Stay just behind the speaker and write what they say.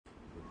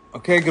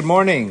Okay, good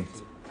morning.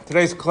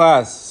 Today's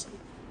class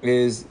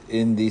is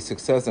in the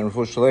success and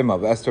Refuah Shalema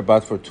of Esther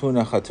Bat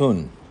Fortuna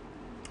Chatun.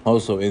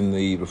 Also in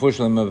the Refuah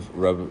Shalema of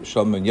Rav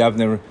Shalman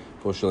Yavner,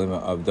 Refuah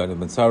Shalema of Daniel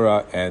Ben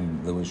Sarah,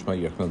 and the Lishma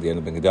Yerchmel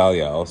Diana Ben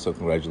Gedalia. Also,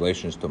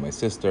 congratulations to my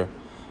sister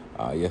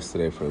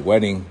yesterday for the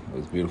wedding. It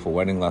was a beautiful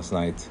wedding last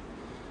night.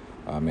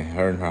 May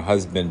her and her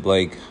husband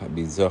Blake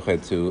be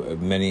zochet to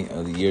many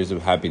years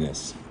of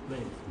happiness.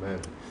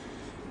 Amen.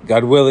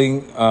 God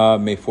willing,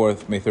 May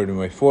 3rd and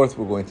May 4th,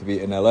 we're going to be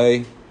in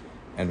LA.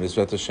 And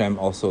Vizrat Hashem,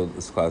 also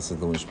this class is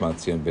L'Ilui Nishmat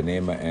Zion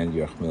Benema and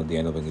Yerchmel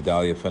Diana Ben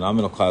Gedalia.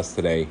 Phenomenal class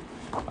today.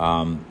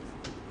 I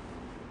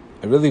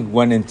really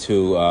went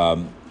into,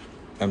 I'm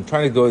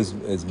trying to go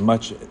as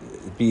much,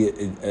 be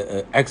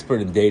an expert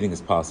in dating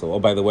as possible. Oh,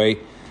 by the way,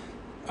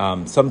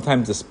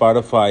 sometimes the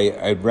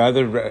Spotify, I'd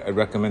rather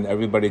recommend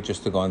everybody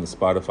just to go on the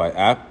Spotify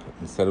app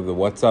instead of the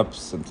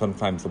WhatsApps, and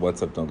sometimes the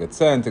WhatsApp don't get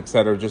sent,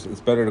 etc. Just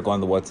it's better to go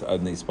on the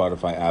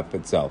Spotify app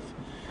itself.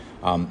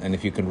 And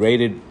if you can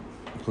rate it,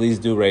 please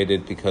do rate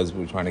it because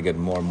we're trying to get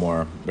more and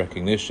more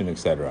recognition,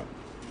 etc.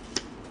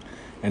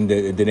 And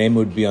the name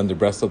would be under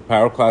Breslov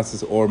Power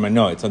Classes or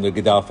it's under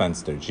Gedal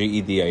Fenster,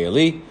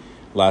 Gedale.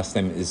 Last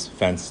name is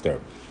Fenster.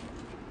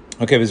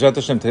 Okay, V'ezrat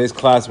Hashem, today's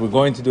class, we're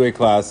going to do a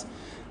class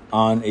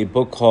on a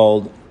book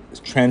called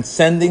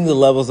Transcending the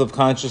Levels of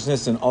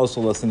Consciousness, and also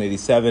lesson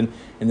 87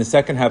 in the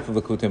second half of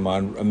the Likutei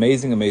Moharan.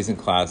 Amazing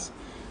class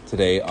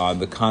today on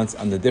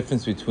the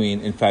difference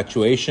between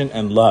infatuation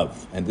and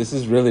love. And this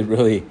is really,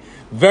 really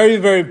very,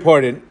 very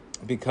important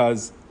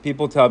because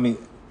people tell me,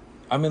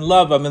 I'm in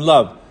love.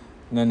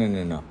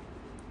 No.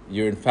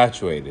 You're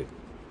infatuated.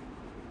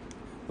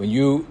 When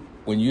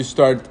you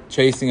start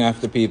chasing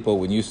after people,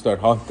 when you start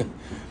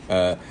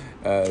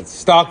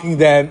stalking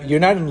them, you're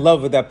not in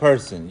love with that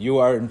person. You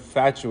are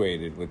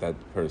infatuated with that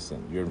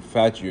person. You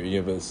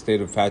have a state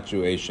of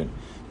infatuation.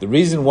 The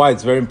reason why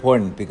it's very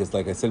important, because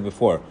like I said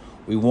before,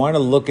 we want to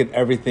look at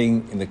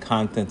everything in the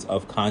contents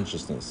of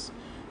consciousness.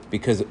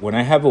 Because when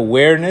I have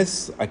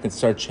awareness, I can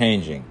start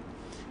changing.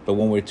 But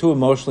when we're too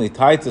emotionally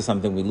tied to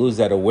something, we lose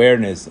that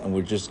awareness, and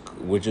we're just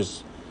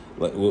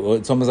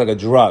it's almost like a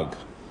drug.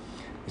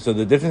 So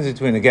the difference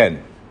between,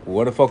 again, we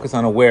want to focus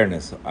on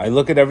awareness. I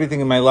look at everything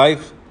in my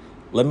life.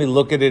 Let me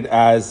look at it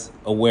as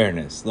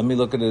awareness. Let me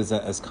look at it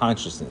as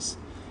consciousness.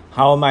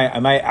 How am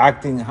I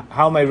acting?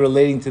 How am I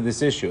relating to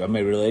this issue? Am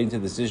I relating to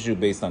this issue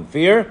based on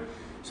fear?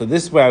 So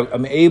this way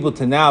I'm able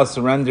to now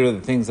surrender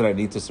the things that I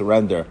need to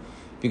surrender.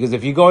 Because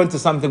if you go into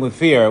something with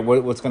fear,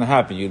 what's going to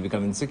happen? You're going to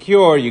become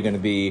insecure, you're going to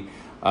be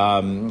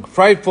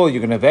frightful, you're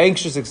going to be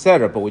anxious,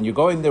 etc. But when you're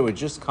going there with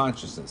just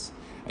consciousness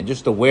and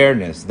just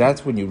awareness,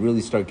 that's when you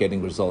really start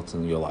getting results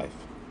in your life.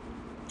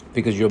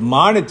 Because you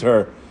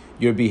monitor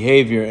your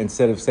behavior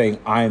instead of saying,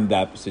 I'm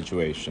that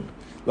situation.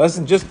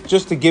 Listen,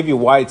 just to give you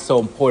why it's so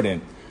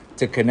important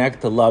to connect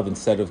to love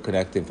instead of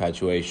connect to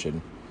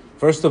infatuation.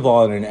 First of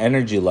all, at an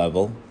energy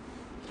level,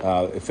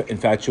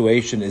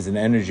 infatuation is an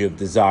energy of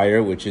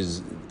desire, which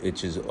is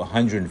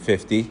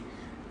 150.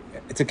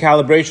 It's a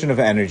calibration of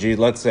energy.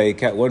 Let's say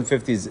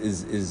 150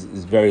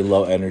 is very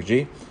low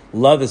energy.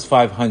 Love is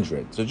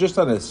 500. So just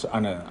on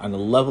a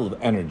level of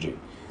energy,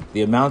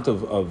 the amount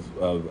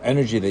of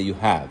energy that you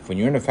have when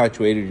you're in a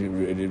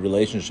infatuated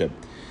relationship,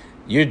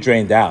 you're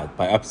drained out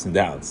by ups and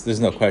downs.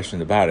 There's no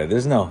question about it.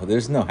 There's no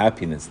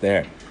happiness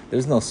there.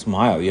 There's no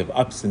smile. You have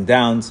ups and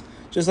downs,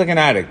 just like an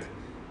addict.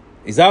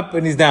 He's up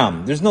and he's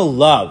down. There's no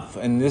love.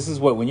 And this is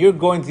when you're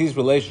going to these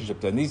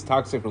relationships, and these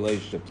toxic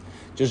relationships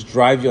just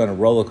drive you on a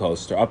roller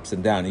coaster, ups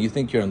and down, and you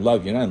think you're in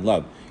love. You're not in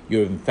love.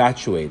 You're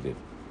infatuated.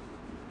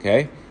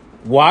 Okay?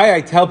 Why I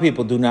tell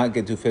people do not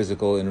get too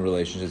physical in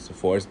relationships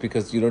before is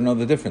because you don't know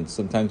the difference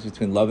sometimes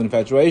between love and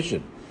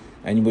infatuation.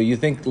 And what you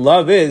think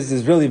love is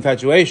really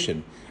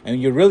infatuation.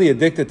 And you're really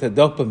addicted to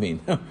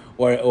dopamine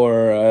or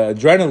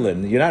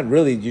adrenaline.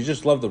 You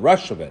just love the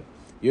rush of it.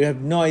 You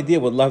have no idea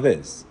what love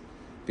is.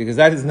 Because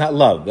that is not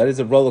love. That is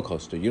a roller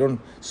coaster. You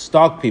don't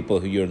stalk people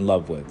who you're in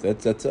love with.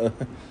 That's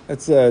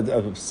an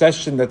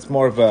obsession. That's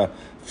more of a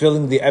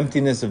filling the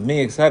emptiness of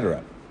me,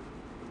 etc.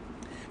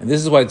 And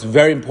this is why it's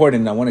very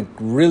important. I want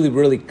to really,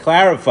 really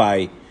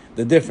clarify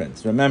the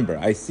difference. Remember,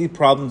 I see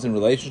problems in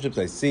relationships.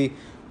 I say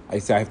I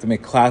have to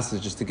make classes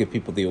just to give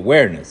people the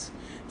awareness.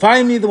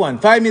 Find me the one.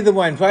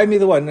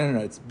 No.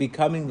 It's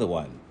becoming the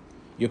one.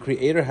 Your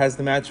Creator has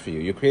the match for you.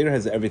 Your Creator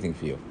has everything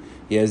for you.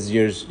 He has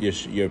your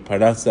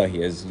parasa.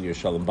 He has your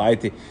shalom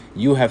bayit.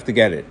 You have to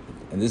get it.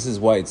 And this is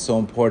why it's so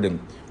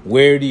important.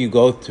 Where do you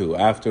go to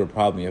after a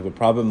problem? You have a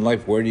problem in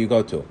life. Where do you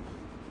go to?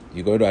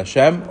 You go to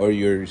Hashem, or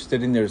you're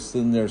sitting there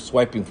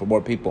swiping for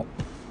more people?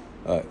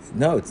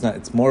 No, it's not.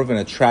 It's more of an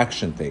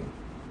attraction thing.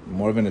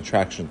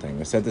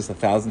 I've said this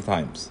 1,000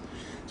 times.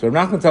 So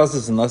Rav Nachman tells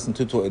us in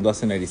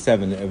lesson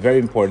 87, a very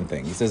important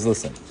thing. He says,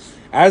 listen,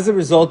 as a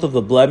result of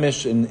the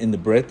blemish in the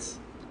Brit,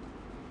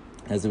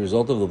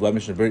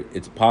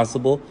 it's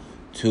possible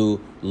to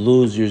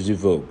lose your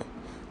zivug.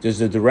 There's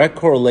a direct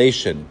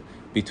correlation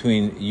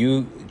between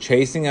you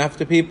chasing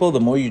after people. The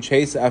more you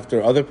chase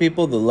after other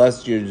people, the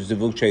less your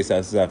zivug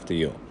chases after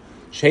you.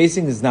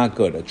 Chasing is not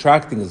good.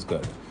 Attracting is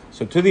good.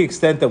 So to the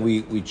extent that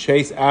we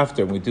chase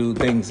after and we do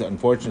things,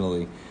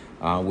 unfortunately,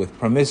 with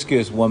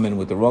promiscuous women,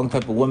 with the wrong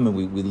type of woman,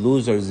 we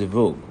lose our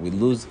zivug. We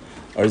lose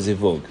our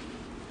zivug.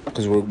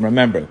 Because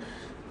remember,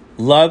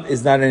 love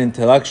is not an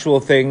intellectual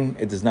thing.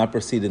 It does not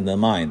proceed in the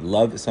mind.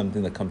 Love is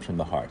something that comes from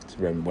the heart.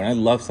 Remember, when I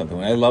love something,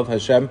 when I love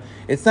Hashem,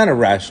 it's not a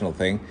rational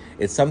thing.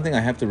 It's something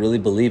I have to really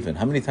believe in.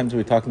 How many times are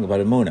we talking about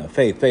emunah,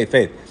 faith?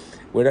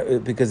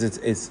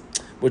 Because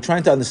we're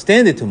trying to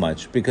understand it too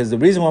much. Because the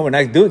reason why we're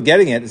not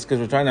getting it is because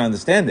we're trying to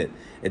understand it.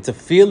 It's a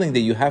feeling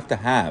that you have to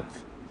have.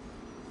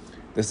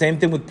 The same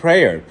thing with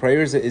prayer.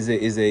 Prayer is a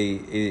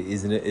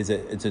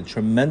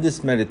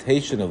tremendous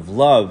meditation of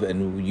love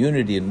and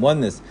unity and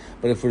oneness.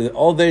 But if we're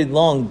all day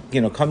long,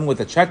 coming with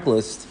a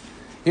checklist,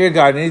 here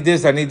God, I need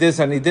this, I need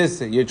this, I need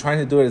this. You're trying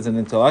to do it as an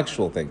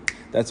intellectual thing.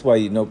 That's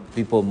why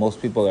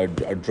most people are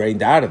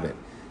drained out of it,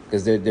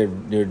 because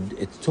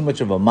it's too much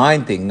of a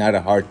mind thing, not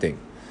a heart thing.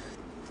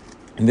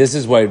 And this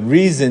is why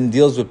reason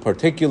deals with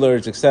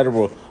particulars, etc.,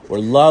 where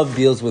love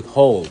deals with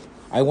whole.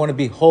 I want to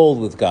be whole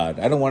with God.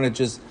 I don't want to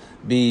just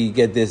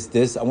get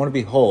this. I want to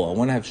be whole. I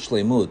want to have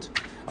shleimut.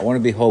 I want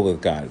to be whole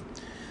with God.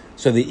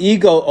 So the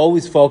ego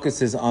always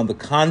focuses on the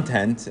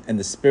content, and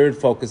the spirit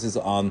focuses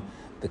on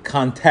the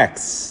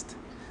context.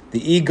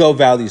 The ego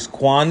values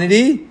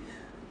quantity.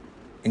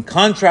 In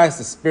contrast,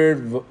 the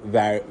spirit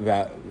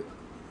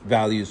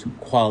values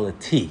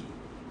quality.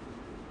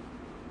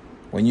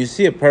 When you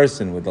see a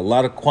person with a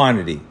lot of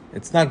quantity,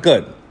 it's not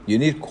good. You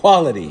need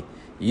quality.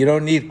 You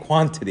don't need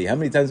quantity. How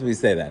many times do we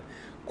say that?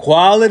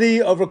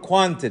 Quality over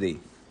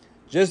quantity.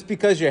 Just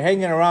because you're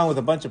hanging around with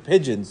a bunch of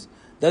pigeons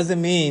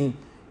doesn't mean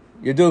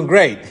you're doing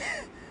great.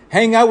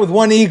 Hang out with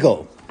one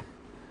eagle.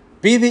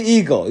 Be the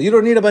eagle. You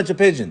don't need a bunch of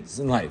pigeons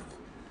in life.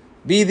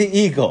 Be the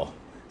eagle.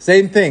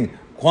 Same thing.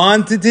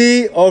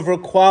 Quantity over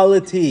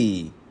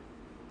quality.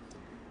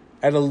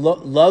 At a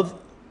love,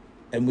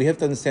 and we have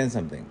to understand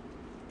something.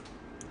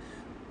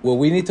 Well,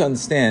 we need to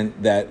understand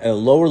that at a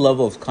lower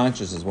level of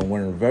consciousness, when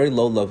we're in a very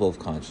low level of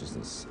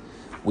consciousness,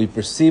 we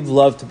perceive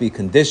love to be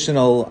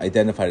conditional,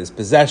 identified as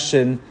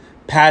possession,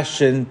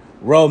 passion,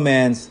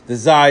 romance,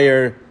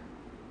 desire,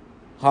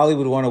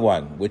 Hollywood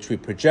 101, which we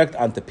project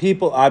onto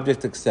people,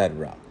 objects,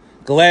 etc.,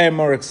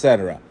 glamour,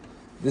 etc.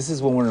 This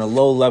is when we're in a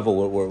low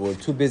level, we're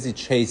too busy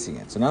chasing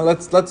it. So now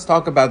let's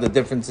talk about the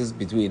differences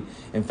between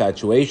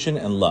infatuation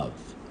and love,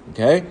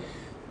 okay?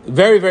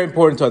 Very, very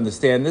important to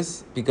understand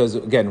this, because,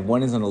 again,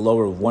 one is on a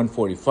lower of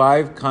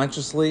 145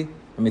 consciously.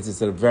 That means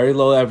it's at a very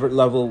low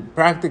level.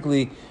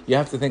 Practically, you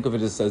have to think of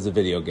it as a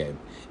video game.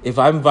 If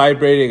I'm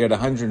vibrating at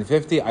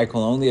 150, I can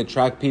only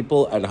attract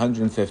people at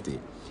 150.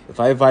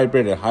 If I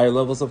vibrate at higher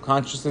levels of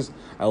consciousness,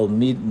 I will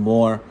meet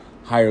more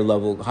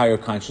higher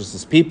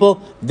consciousness people.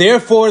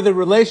 Therefore, the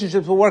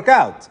relationships will work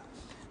out.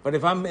 But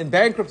if I'm in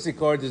bankruptcy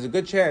court, there's a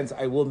good chance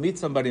I will meet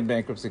somebody in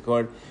bankruptcy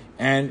court.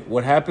 And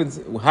what happens,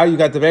 how you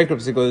got to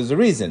bankruptcy court is a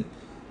reason.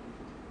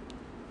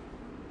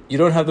 You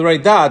don't have the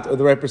right dot or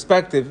the right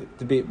perspective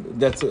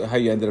that's how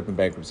you ended up in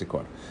bankruptcy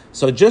court.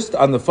 So just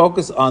on the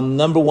focus on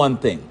number one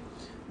thing,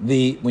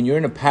 when you're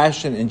in a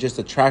passion and just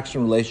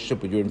attraction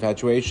relationship with your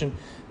infatuation,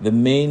 the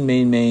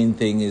main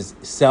thing is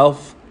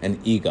self and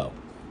ego.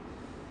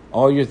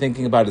 All you're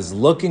thinking about is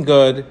looking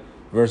good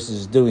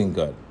versus doing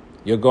good.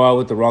 You'll go out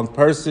with the wrong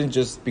person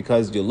just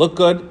because you look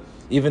good,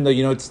 even though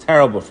you know it's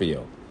terrible for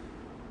you.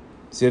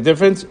 See the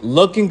difference?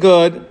 Looking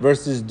good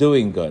versus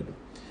doing good.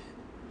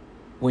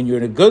 When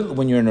you're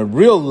in a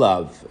real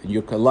love, and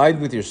you're aligned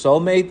with your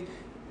soulmate,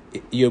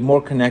 you're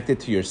more connected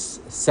to your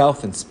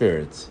self and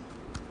spirit.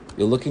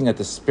 You're looking at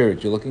the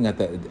spirit. You're looking at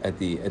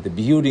the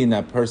beauty in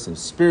that person,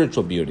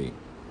 spiritual beauty.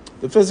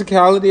 The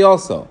physicality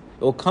also,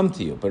 it will come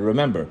to you. But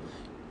remember,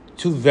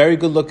 two very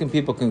good-looking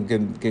people can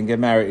get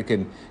married,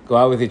 can go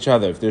out with each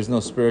other. If there's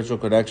no spiritual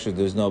connection,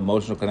 there's no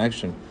emotional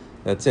connection,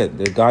 that's it.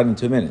 They're gone in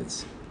 2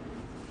 minutes.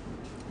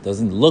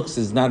 Looks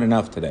is not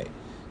enough today.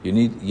 You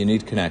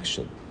need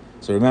connection.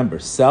 So remember,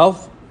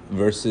 self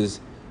versus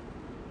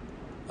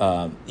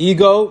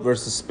ego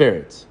versus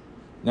spirit.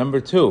 Number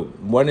two,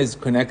 one is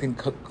connecting,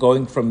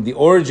 going from the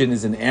origin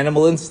is an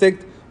animal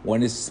instinct,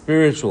 one is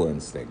spiritual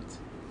instinct.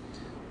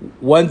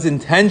 One's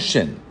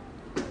intention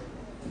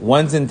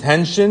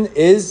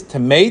is to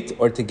mate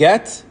or to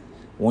get.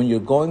 When you're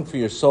going for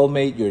your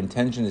soulmate, your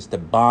intention is to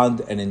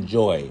bond and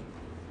enjoy.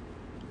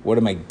 What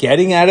am I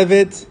getting out of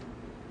it?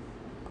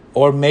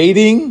 Or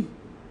mating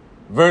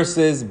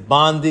versus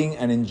bonding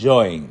and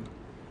enjoying.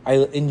 I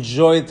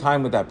enjoy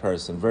time with that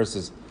person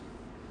versus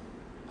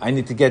I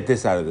need to get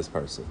this out of this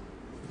person.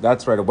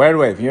 That's right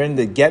away. If you're in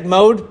the get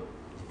mode,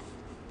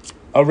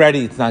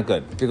 already it's not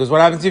good. Because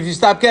what happens if you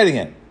stop getting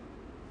it?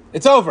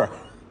 It's over.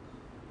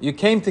 You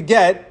came to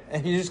get,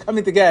 and you're just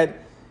coming to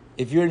get.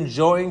 If you're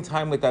enjoying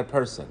time with that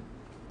person,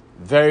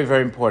 very,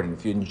 very important.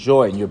 If you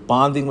enjoy and you're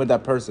bonding with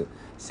that person,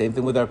 same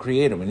thing with our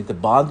Creator. We need to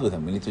bond with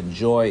Him. We need to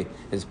enjoy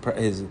the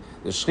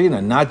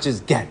Shekhinah, not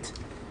just get.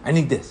 I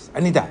need this.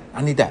 I need that.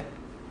 I need that.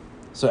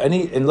 So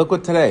and look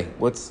what today.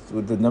 What's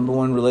the number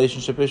one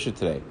relationship issue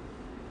today?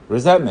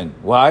 Resentment.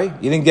 Why?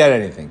 You didn't get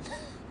anything.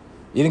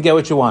 You didn't get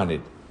what you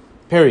wanted.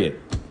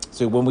 Period.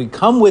 So when we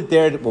come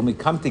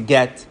to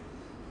get,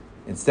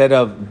 instead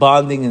of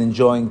bonding and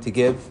enjoying to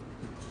give,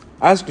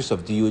 ask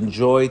yourself, do you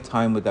enjoy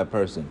time with that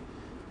person?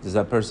 Does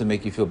that person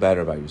make you feel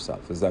better about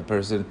yourself? Is that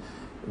person,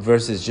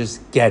 versus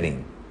just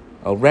getting?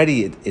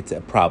 Already it's a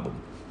problem.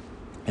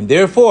 And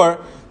therefore,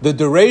 the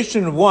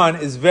duration of one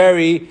is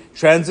very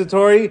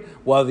transitory,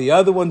 while the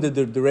other one, the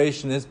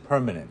duration is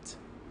permanent.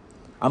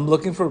 I'm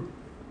looking for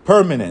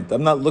permanent.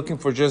 I'm not looking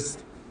for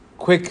just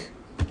quick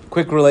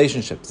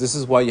relationships. This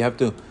is why you have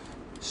to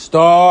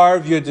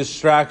starve your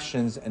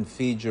distractions and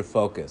feed your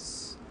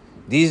focus.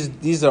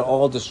 These are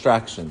all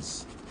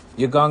distractions.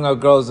 You're going out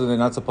with girls and they're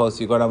not supposed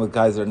to. You're going out with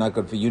guys that are not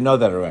good for you. You know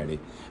that already.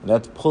 And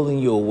that's pulling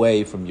you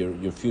away from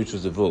your future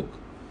zivug.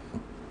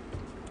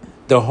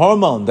 The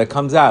hormone that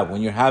comes out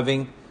when you're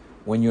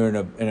in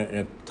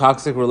a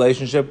toxic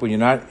relationship, when you're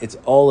not, it's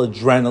all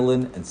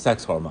adrenaline and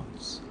sex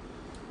hormones.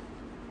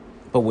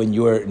 But when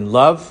you're in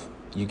love,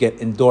 you get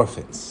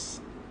endorphins.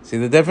 See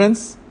the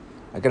difference?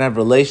 I can have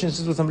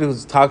relationships with somebody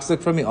who's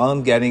toxic for me. All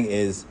I'm getting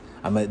is,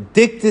 I'm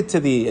addicted to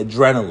the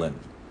adrenaline.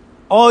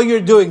 All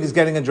you're doing is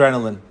getting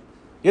adrenaline.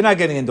 You're not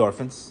getting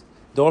endorphins.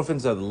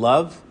 Endorphins are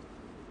love.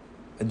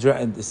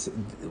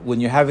 When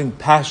you're having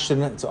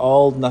passion, it's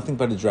all nothing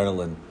but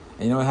adrenaline.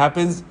 And you know what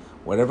happens?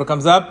 Whatever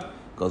comes up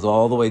goes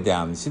all the way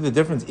down. You see the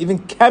difference? Even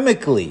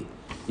chemically,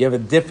 you have a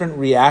different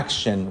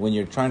reaction when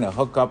you're trying to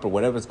hook up or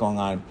whatever's going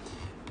on.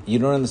 You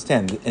don't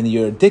understand. And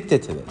you're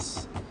addicted to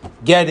this.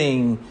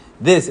 Getting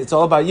this, it's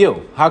all about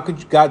you. How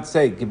could God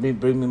say,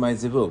 bring me my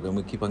zivug, and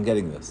we keep on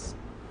getting this?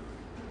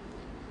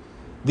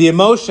 The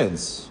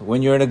emotions,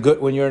 when you're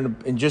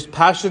in just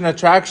passion,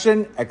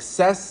 attraction,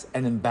 excess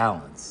and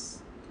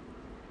imbalance.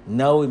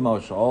 No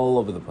emotion, all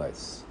over the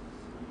place.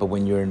 But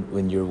when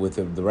you're with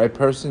the right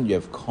person, you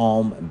have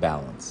calm and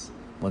balance.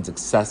 One's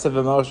excessive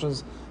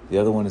emotions, the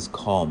other one is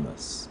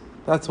calmness.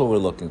 That's what we're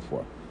looking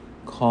for.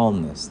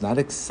 Calmness, not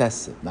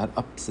excessive, not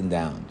ups and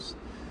downs.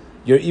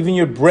 Even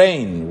your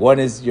brain, one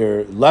is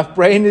your left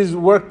brain is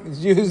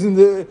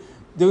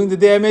doing the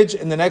damage,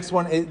 and the next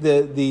one is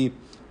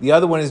the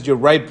other one is your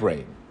right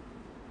brain.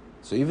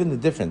 So even the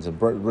difference, the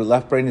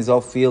left brain is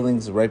all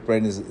feelings, the right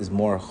brain is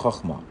more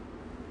chokhmah.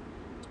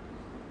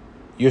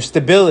 Your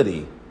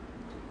stability,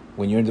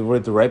 when you're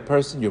with the right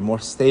person, you're more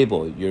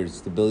stable. Your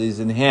stability is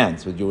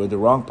enhanced. When you're with the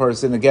wrong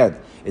person, again,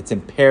 it's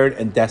impaired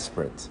and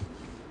desperate.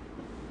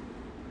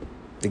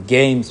 The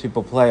games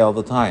people play all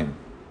the time.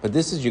 But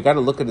you got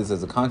to look at this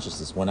as a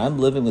consciousness. When I'm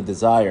living with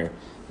desire,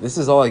 this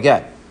is all I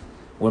get.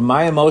 When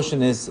my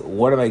emotion is,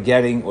 what am I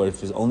getting? Or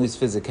if it's only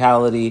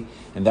physicality,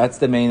 and that's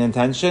the main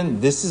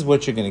intention, this is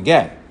what you're going to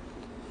get.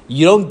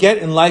 You don't get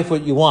in life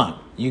what you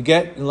want. You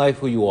get in life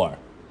who you are.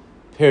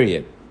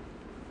 Period.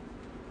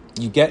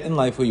 You get in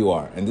life who you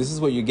are. And this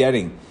is what you're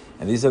getting.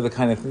 And these are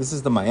this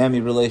is the Miami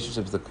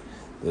relationships,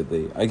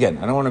 again,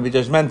 I don't want to be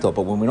judgmental,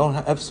 but when we don't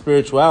have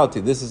spirituality,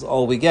 this is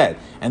all we get.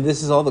 And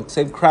this is all the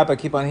same crap I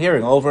keep on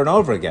hearing over and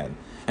over again.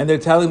 And they're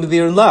telling me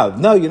they're in love.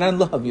 No, you're not in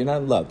love. You're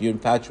not in love. You're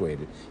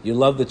infatuated. You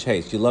love the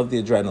chase. You love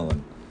the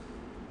adrenaline.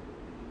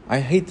 I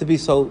hate to be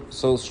so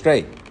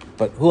straight,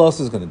 but who else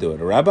is going to do it?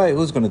 A rabbi?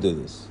 Who's going to do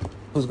this?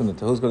 Who's going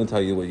to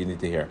tell you what you need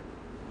to hear?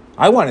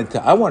 I want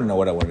to know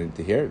what I wanted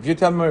to hear. If you're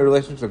telling me my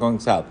relationships are going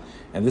south,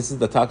 and this is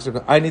the toxic,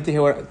 I need to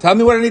hear tell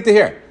me what I need to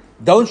hear.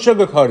 Don't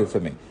sugarcoat it for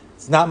me.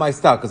 It's not my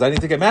style, because I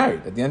need to get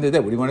married. At the end of the day,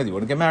 what do you want to do? You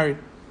want to get married?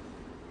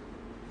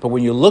 But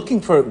when you're looking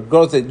for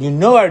girls that you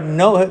know are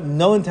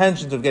no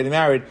intentions of getting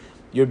married,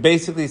 you're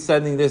basically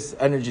sending this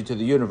energy to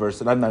the universe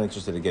that I'm not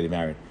interested in getting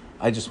married.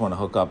 I just want to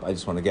hook up. I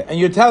just want to and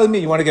you're telling me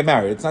you want to get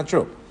married. It's not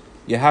true.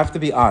 You have to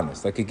be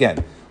honest. Like,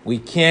 again, we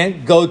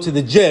can't go to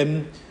the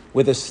gym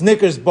with a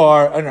Snickers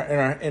bar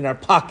in our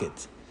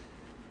pocket.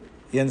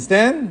 You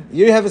understand?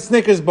 You have a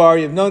Snickers bar.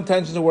 You have no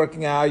intention of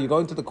working out. You're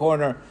going to the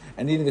corner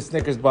and eating a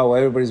Snickers bar while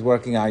everybody's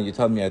working out. You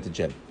tell me you're at the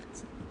gym.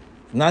 It's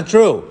not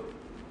true.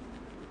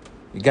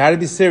 You got to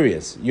be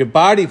serious. Your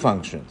body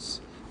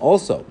functions.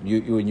 Also,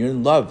 when you're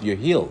in love, you're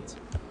healed.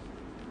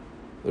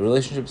 The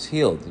relationship's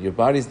healed. Your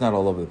body's not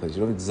all over the place. You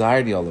don't have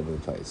anxiety all over the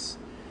place.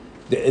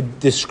 The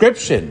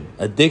description,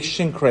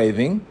 addiction,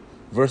 craving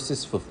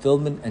versus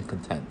fulfillment and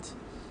content.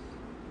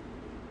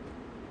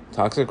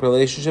 Toxic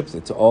relationships,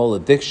 it's all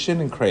addiction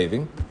and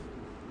craving,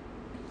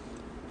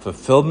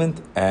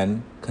 fulfillment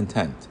and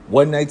content.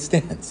 One night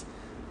stands,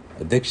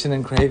 addiction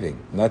and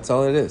craving. And that's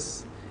all it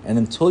is. And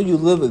until you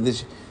live with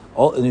this,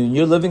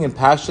 you're living in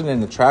passion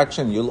and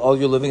attraction, all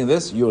you're living in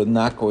this, you are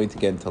not going to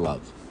get into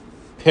love.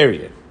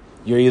 Period.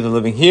 You're either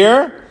living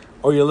here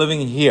or you're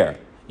living here.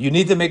 You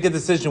need to make a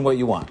decision what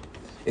you want.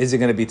 Is it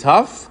going to be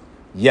tough?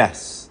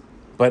 Yes.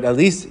 But at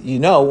least you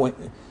know,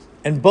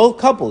 and both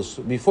couples,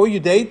 before you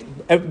date,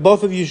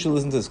 both of you should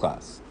listen to this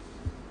class.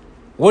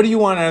 What do you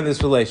want out of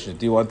this relationship?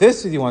 Do you want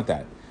this or do you want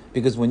that?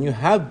 Because when you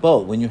have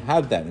both, when you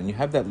have that, and you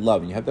have that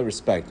love, and you have that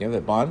respect, and you have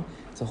that bond,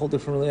 it's a whole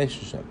different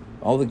relationship.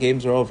 All the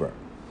games are over.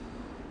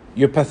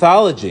 Your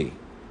pathology,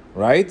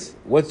 right?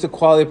 What's the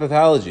quality of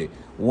pathology?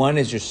 One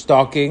is your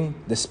stalking,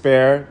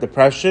 despair,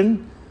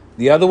 depression.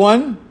 The other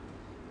one,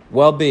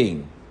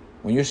 well-being.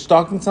 When you're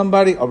stalking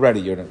somebody,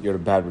 already you're in a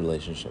bad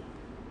relationship.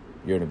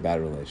 You're in a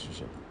bad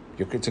relationship.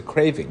 It's a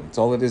craving. It's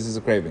all it is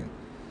a craving.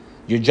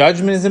 Your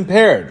judgment is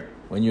impaired.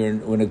 When you're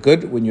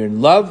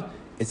in love,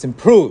 it's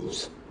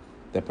improved.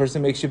 That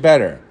person makes you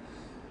better.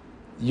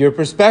 Your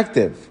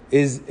perspective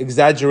is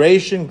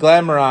exaggeration,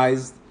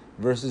 glamorized,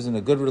 versus in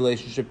a good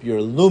relationship, you're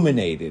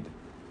illuminated.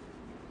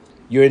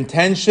 Your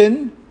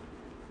intention,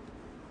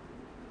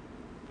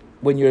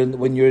 when you're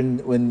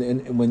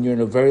in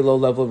a very low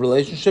level of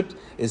relationship,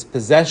 is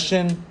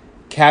possession,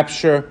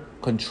 capture,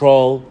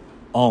 control,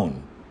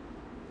 own.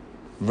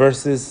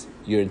 Versus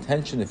your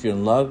intention, if you're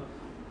in love,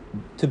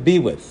 to be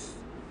with.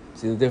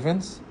 See the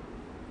difference?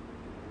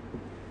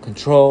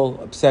 Control,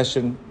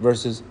 obsession,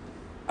 versus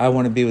I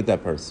want to be with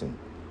that person.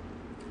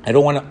 I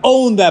don't want to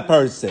own that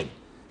person.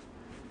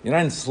 You're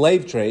not in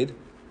slave trade.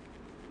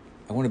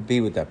 I want to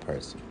be with that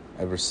person.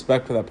 I have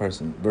respect for that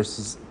person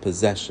versus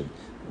possession.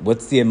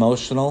 What's the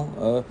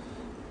emotional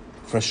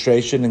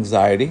frustration,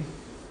 anxiety?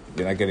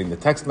 You're not getting the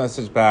text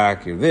message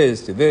back. You're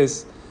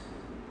this,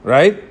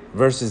 right?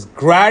 Versus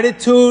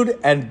gratitude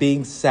and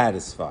being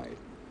satisfied.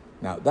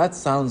 Now, that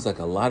sounds like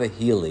a lot of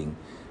healing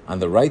on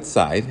the right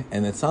side,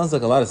 and it sounds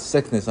like a lot of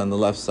sickness on the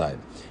left side.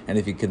 And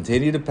if you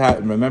continue to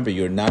remember,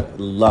 you're not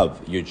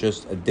love. You're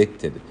just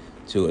addicted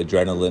to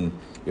adrenaline.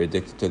 You're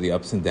addicted to the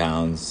ups and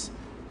downs.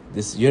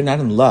 You're not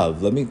in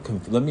love. Let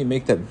me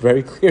make that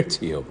very clear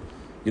to you.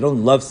 You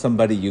don't love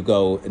somebody you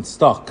go and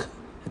stalk.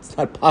 It's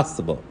not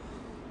possible.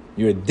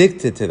 You're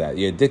addicted to that.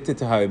 You're addicted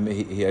to how he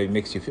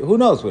makes you feel. Who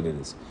knows what it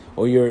is?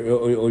 Or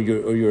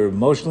you're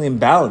emotionally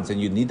imbalanced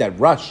and you need that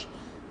rush.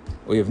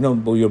 Or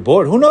you're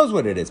bored. Who knows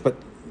what it is? But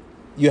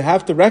you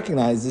have to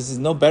recognize this is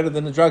no better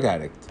than a drug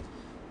addict.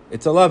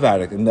 It's a love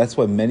addict, and that's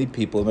why many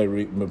people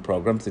in my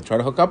programs, they try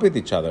to hook up with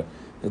each other.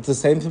 It's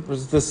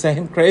the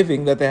same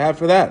craving that they have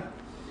for that.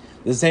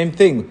 The same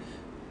thing.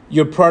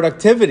 Your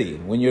productivity,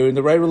 when you're in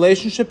the right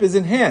relationship, is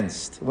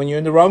enhanced. When you're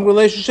in the wrong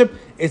relationship,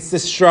 it's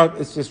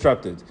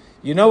disrupted.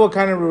 You know what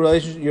kind of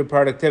relationship, your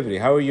productivity.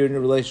 How are you in a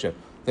relationship?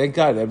 Thank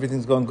God,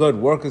 everything's going good.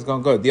 Work is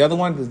going good. The other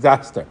one,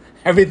 disaster.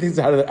 Everything's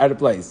out of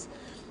place.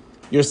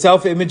 Your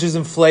self-image is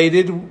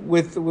inflated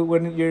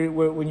when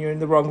you're in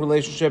the wrong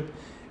relationship.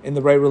 In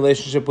the right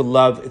relationship with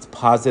love, it's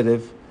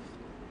positive.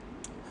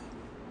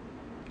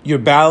 Your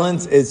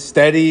balance is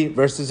steady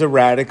versus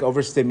erratic,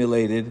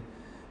 overstimulated.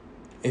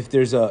 If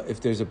there's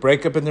a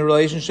breakup in the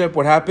relationship,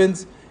 what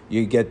happens?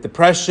 You get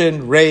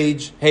depression,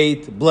 rage,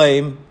 hate,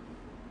 blame,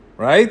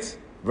 right?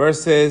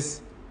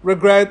 Versus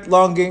regret,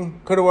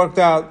 longing, could have worked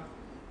out.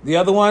 The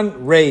other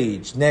one,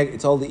 rage,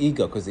 it's all the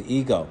ego, because the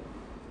ego,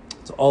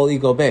 it's all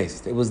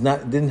ego-based. It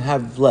didn't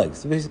have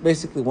legs.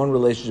 Basically, one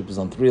relationship is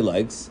on 3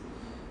 legs,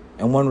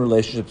 and one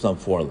relationship is on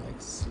 4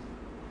 legs.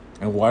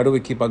 And why do we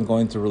keep on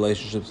going to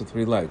relationships with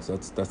 3 legs?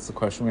 That's the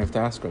question we have to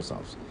ask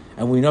ourselves.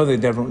 And we know they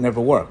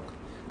never work,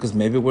 because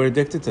maybe we're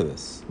addicted to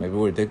this. Maybe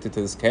we're addicted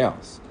to this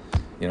chaos.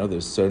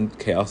 There's certain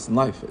chaos in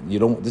life.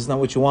 This is not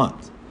what you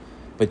want.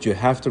 But you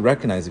have to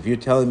recognize, if you're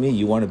telling me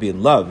you want to be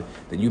in love,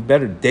 then you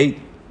better date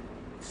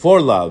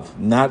for love,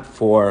 not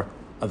for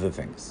other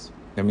things.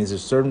 That means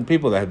there's certain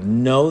people that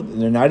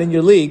they're not in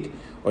your league,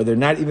 or they're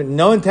not even,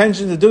 no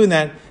intentions of doing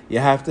that. You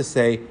have to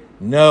say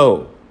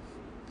no.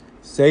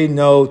 Say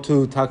no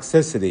to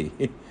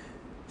toxicity.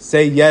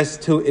 Say yes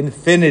to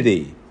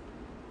infinity.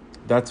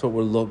 That's what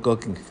we're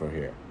looking for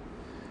here.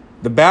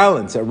 The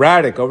balance,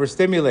 erratic,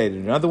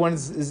 overstimulated. Another one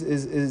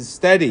is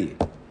steady.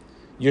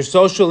 Your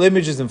social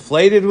image is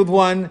inflated with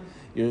one.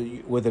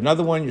 With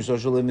another one, your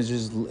social image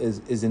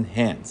is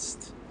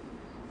enhanced.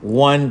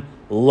 One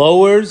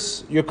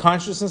lowers your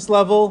consciousness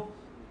level.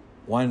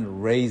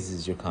 One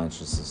raises your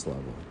consciousness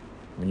level.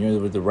 When you're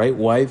with the right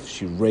wife,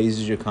 she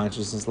raises your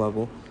consciousness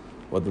level.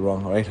 With the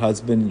right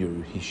husband,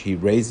 he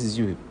raises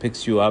you, he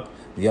picks you up.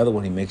 The other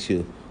one, he makes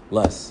you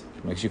less.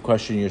 Makes you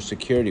question your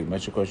security,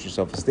 makes you question your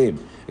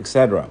self-esteem,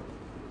 etc.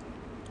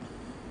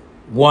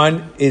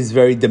 One is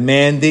very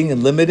demanding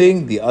and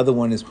limiting. The other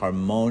one is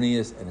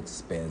harmonious and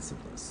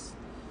expansiveness.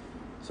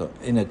 So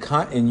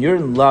in your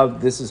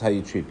love, this is how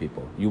you treat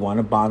people. You want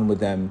to bond with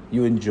them.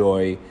 You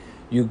enjoy.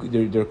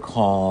 They're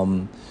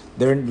calm.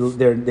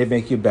 They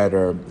make you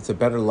better. It's a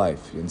better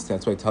life. You understand?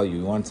 That's why I tell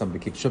you want somebody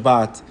to keep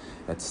Shabbat.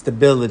 That's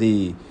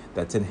stability.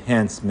 That's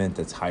enhancement.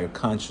 That's higher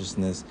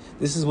consciousness.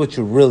 This is what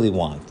you really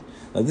want.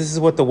 Now, this is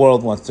what the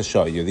world wants to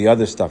show you. The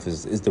other stuff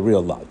is the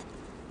real love.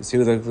 You see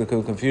what the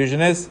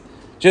confusion is?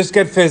 Just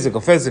get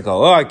physical.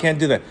 Oh, I can't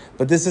do that.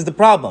 But this is the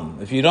problem.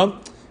 If you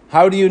don't,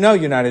 how do you know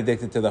you're not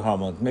addicted to the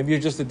hormones? Maybe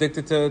you're just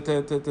addicted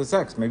to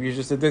sex. Maybe you're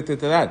just addicted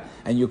to that.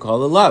 And you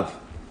call it love.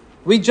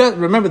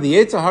 Remember, the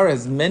Yetzer Hara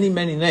has many,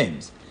 many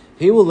names.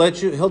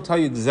 He'll tell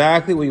you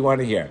exactly what you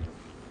want to hear.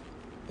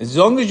 As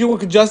long as you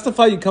can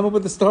justify, you come up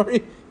with the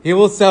story, he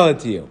will sell it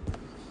to you.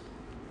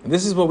 And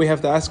this is what we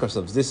have to ask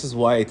ourselves. This is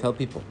why I tell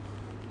people,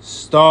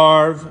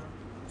 starve,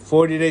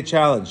 40-day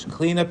challenge,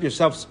 clean up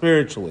yourself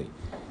spiritually.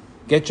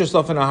 Get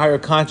yourself in a higher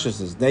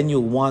consciousness. Then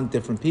you'll want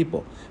different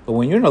people. But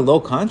when you're in a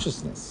low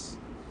consciousness,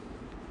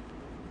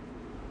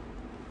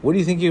 What do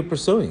you think you're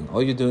pursuing?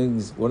 All you're doing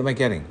is, what am I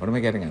getting? What am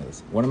I getting out of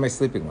this? What am I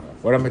sleeping with?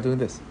 What am I doing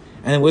this?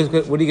 And then what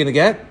are you going to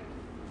get?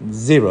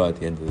 Zero at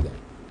the end of the day.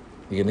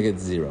 You're going to get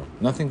zero.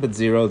 Nothing but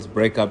zeros,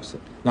 breakups,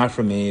 not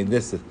for me,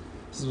 this is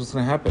what's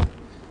going to happen.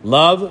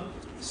 Love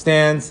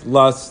stands,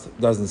 lust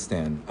doesn't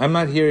stand. I'm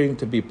not here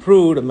to be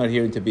prude. I'm not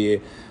here to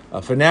be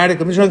a fanatic.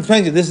 I'm just trying to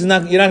explain to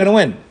you, you're not going to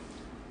win.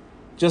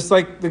 Just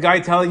like the guy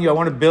telling you, I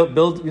want to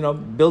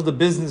build a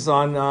business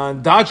on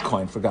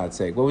Dogecoin, for God's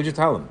sake. What would you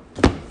tell him?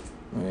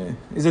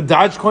 It's a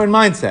Dogecoin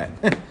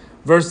mindset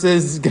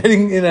versus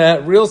getting in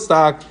a real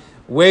stock,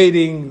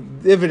 waiting,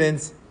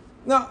 dividends.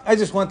 No, I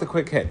just want the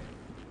quick hit.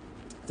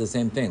 It's the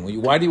same thing.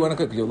 Why do you want to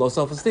quick? You have low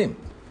self-esteem.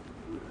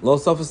 Low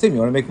self-esteem. You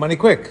want to make money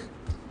quick.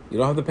 You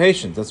don't have the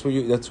patience. That's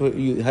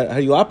how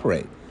you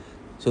operate.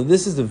 So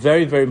this is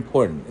very, very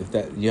important.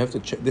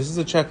 This is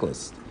a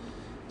checklist.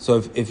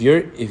 So if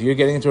you're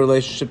getting into a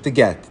relationship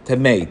to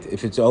mate,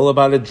 if it's all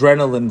about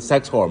adrenaline,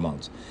 sex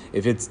hormones,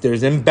 if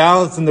there's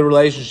imbalance in the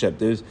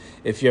relationship,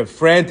 if you're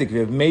frantic, if you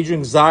have major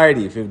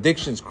anxiety, if you have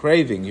addictions,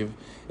 craving,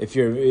 if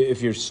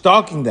you're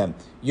stalking them,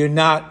 you're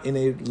not in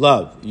a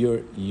love.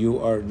 You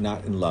are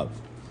not in love.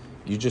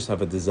 You just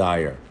have a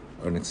desire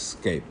or an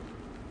escape.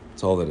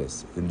 That's all it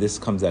is. And this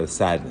comes out of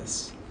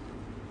sadness.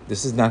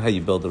 This is not how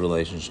you build a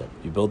relationship.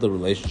 You build a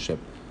relationship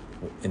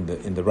in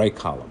the right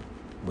column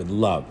with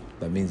love.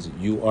 That means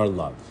you are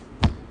love.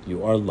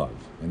 You are love.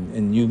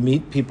 And you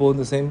meet people in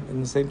the same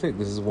thing.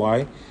 This is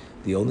why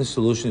the only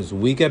solution is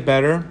we get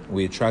better,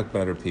 we attract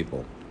better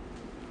people.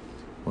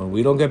 When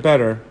we don't get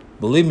better,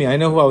 believe me, I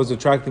know who I was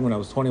attracting when I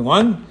was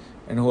 21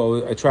 and who I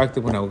was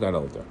attracted when I got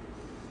older.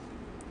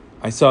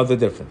 I saw the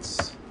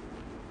difference.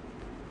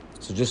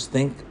 So just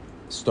think,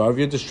 starve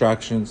your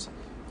distractions,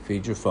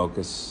 feed your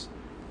focus,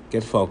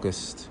 get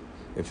focused.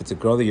 If it's a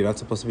girl that you're not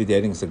supposed to be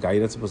dating, it's a guy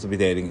you're not supposed to be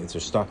dating, it's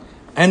your stock.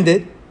 End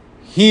it.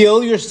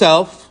 Heal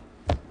yourself,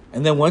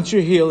 and then once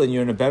you're healed and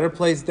you're in a better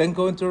place, then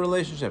go into a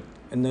relationship.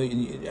 And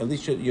at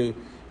least you're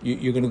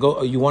going to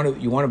go. You want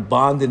to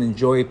bond and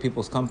enjoy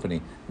people's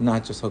company,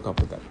 not just hook up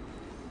with them.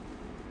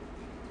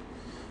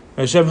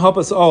 Hashem, help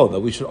us all that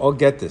we should all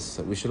get this.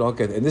 That we should all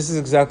get it. And this is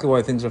exactly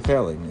why things are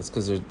failing. It's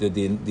because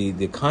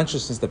the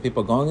consciousness that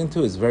people are going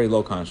into is very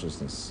low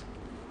consciousness,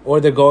 or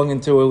they're going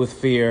into it with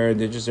fear.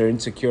 They're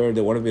insecure.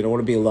 They don't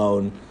want to be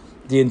alone.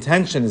 The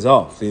intention is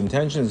off.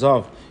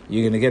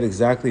 You're going to get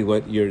exactly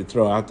what you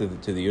throw out to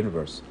the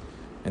universe,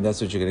 and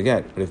that's what you're going to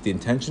get. But if the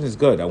intention is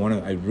good, I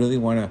really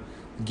want to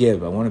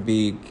give. I want to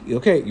be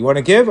okay. You want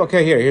to give?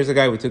 Okay, here's a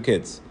guy with 2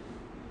 kids.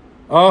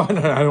 Oh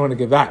no, I don't want to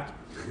give that.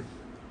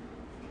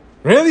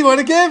 Really, you want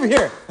to give?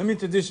 Here, let me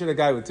introduce you to a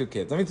guy with 2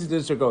 kids. Let me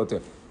introduce you to a girl with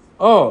 2.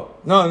 Oh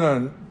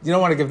no, you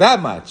don't want to give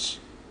that much.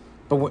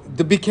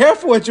 But be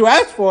careful what you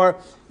ask for,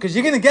 because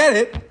you're going to get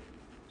it.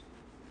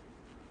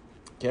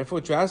 Careful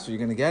what you ask for, you're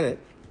going to get it.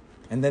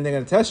 And then they're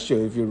going to test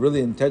you if your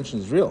really intention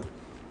is real.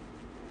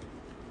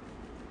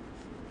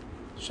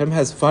 Hashem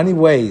has funny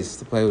ways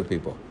to play with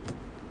people.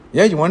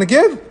 Yeah, you want to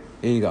give?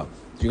 Here you go.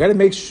 So you got to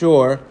make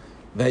sure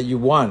that you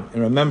want.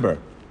 And remember,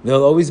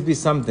 there'll always be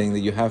something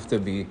that you have to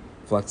be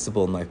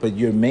flexible in life. But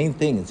your main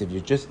thing is if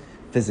you're just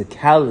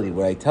physicality,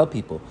 where I tell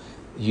people,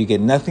 you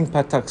get nothing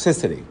but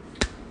toxicity.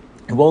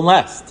 It won't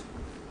last.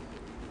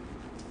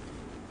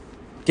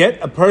 Get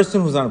a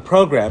person who's on a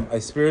program, a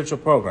spiritual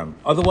program.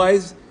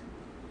 Otherwise,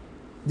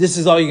 this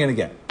is all you're going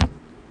to get.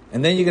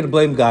 And then you're going to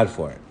blame God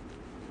for it.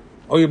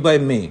 Or you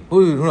blame me.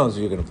 Who knows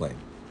who you're going to blame?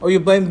 Or you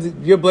blame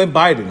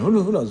Biden. Who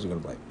knows who you're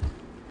going to blame?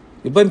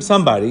 You blame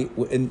somebody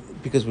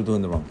because we're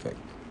doing the wrong thing.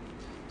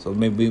 So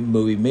maybe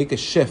we make a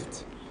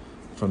shift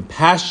from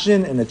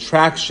passion and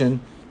attraction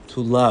to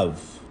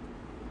love.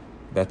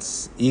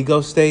 That's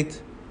ego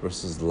state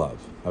versus love.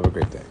 Have a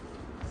great day.